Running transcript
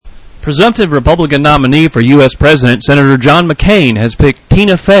Presumptive Republican nominee for U.S. President, Senator John McCain, has picked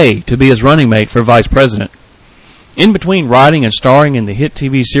Tina Fey to be his running mate for vice president. In between writing and starring in the hit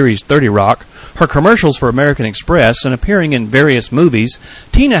TV series 30 Rock, her commercials for American Express, and appearing in various movies,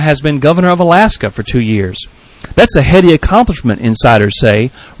 Tina has been governor of Alaska for 2 years. That's a heady accomplishment, insiders say,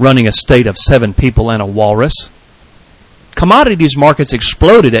 running a state of 7 people and a walrus. Commodities markets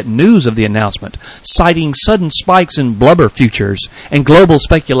exploded at news of the announcement, citing sudden spikes in blubber futures and global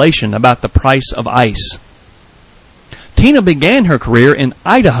speculation about the price of ice. Tina began her career in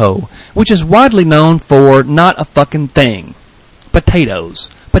Idaho, which is widely known for not a fucking thing. Potatoes.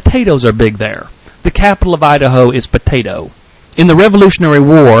 Potatoes are big there. The capital of Idaho is Potato. In the Revolutionary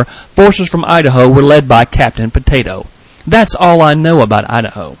War, forces from Idaho were led by Captain Potato. That's all I know about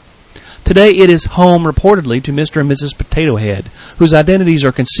Idaho. Today it is home reportedly to Mr. and Mrs. Potato Head, whose identities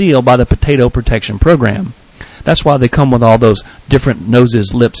are concealed by the Potato Protection Program. That's why they come with all those different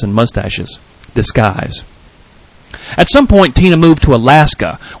noses, lips, and mustaches. Disguise. At some point, Tina moved to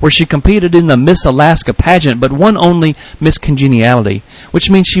Alaska, where she competed in the Miss Alaska pageant, but won only Miss Congeniality,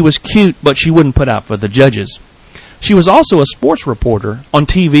 which means she was cute, but she wouldn't put out for the judges. She was also a sports reporter on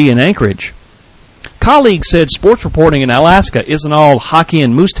TV in Anchorage. Colleagues said sports reporting in Alaska isn't all hockey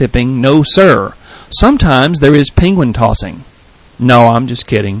and moose tipping. No, sir. Sometimes there is penguin tossing. No, I'm just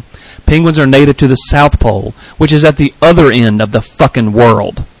kidding. Penguins are native to the South Pole, which is at the other end of the fucking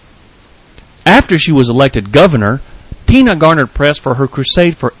world. After she was elected governor, Tina garnered press for her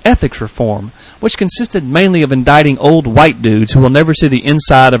crusade for ethics reform, which consisted mainly of indicting old white dudes who will never see the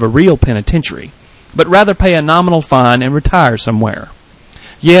inside of a real penitentiary, but rather pay a nominal fine and retire somewhere.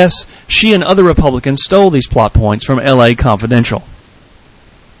 Yes, she and other Republicans stole these plot points from L.A. Confidential.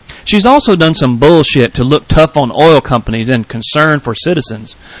 She's also done some bullshit to look tough on oil companies and concern for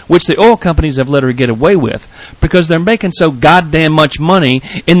citizens, which the oil companies have let her get away with because they're making so goddamn much money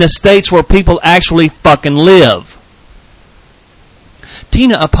in the states where people actually fucking live.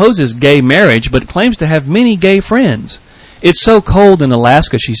 Tina opposes gay marriage but claims to have many gay friends. It's so cold in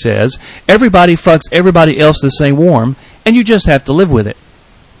Alaska, she says, everybody fucks everybody else to stay warm, and you just have to live with it.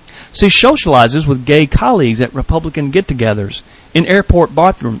 She socializes with gay colleagues at Republican get-togethers in airport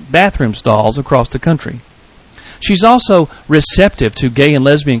bathroom stalls across the country. She's also receptive to gay and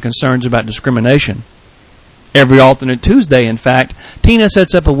lesbian concerns about discrimination. Every alternate Tuesday, in fact, Tina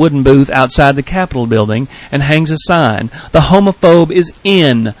sets up a wooden booth outside the Capitol building and hangs a sign, "The homophobe is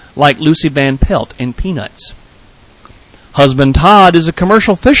in," like Lucy Van Pelt in Peanuts. Husband Todd is a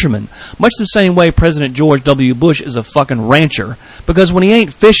commercial fisherman, much the same way President George W. Bush is a fucking rancher, because when he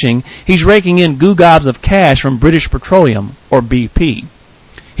ain't fishing, he's raking in goo-gobs of cash from British Petroleum, or BP.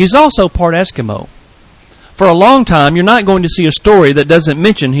 He's also part Eskimo. For a long time, you're not going to see a story that doesn't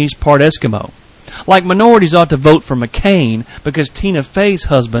mention he's part Eskimo. Like minorities ought to vote for McCain because Tina Fey's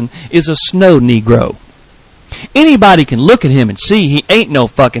husband is a snow Negro. Anybody can look at him and see he ain't no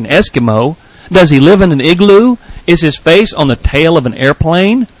fucking Eskimo. Does he live in an igloo? Is his face on the tail of an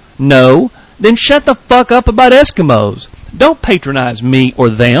airplane? No. Then shut the fuck up about Eskimos. Don't patronize me or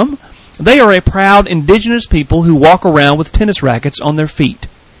them. They are a proud indigenous people who walk around with tennis rackets on their feet.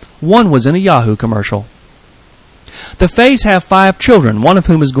 One was in a Yahoo commercial. The Fays have 5 children, one of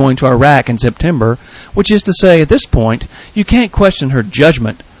whom is going to Iraq in September, which is to say, at this point, you can't question her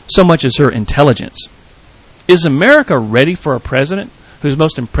judgment so much as her intelligence. Is America ready for a president whose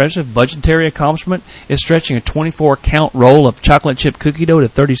most impressive budgetary accomplishment is stretching a 24-count roll of chocolate chip cookie dough to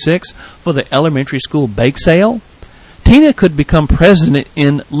 36 for the elementary school bake sale? Tina could become president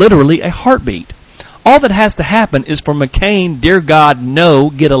in literally a heartbeat. All that has to happen is for McCain, dear God,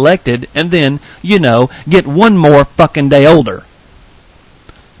 no, get elected, and then, get one more fucking day older.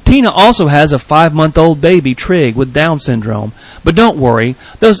 Tina also has a 5-month-old baby, Trig, with Down syndrome. But don't worry,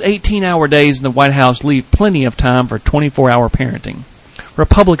 those 18-hour days in the White House leave plenty of time for 24-hour parenting.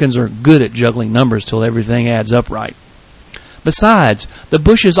 Republicans are good at juggling numbers till everything adds up right. Besides, the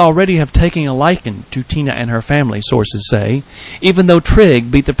Bushes already have taken a liking to Tina and her family, sources say, even though Trig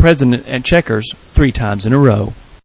beat the president at checkers 3 times in a row.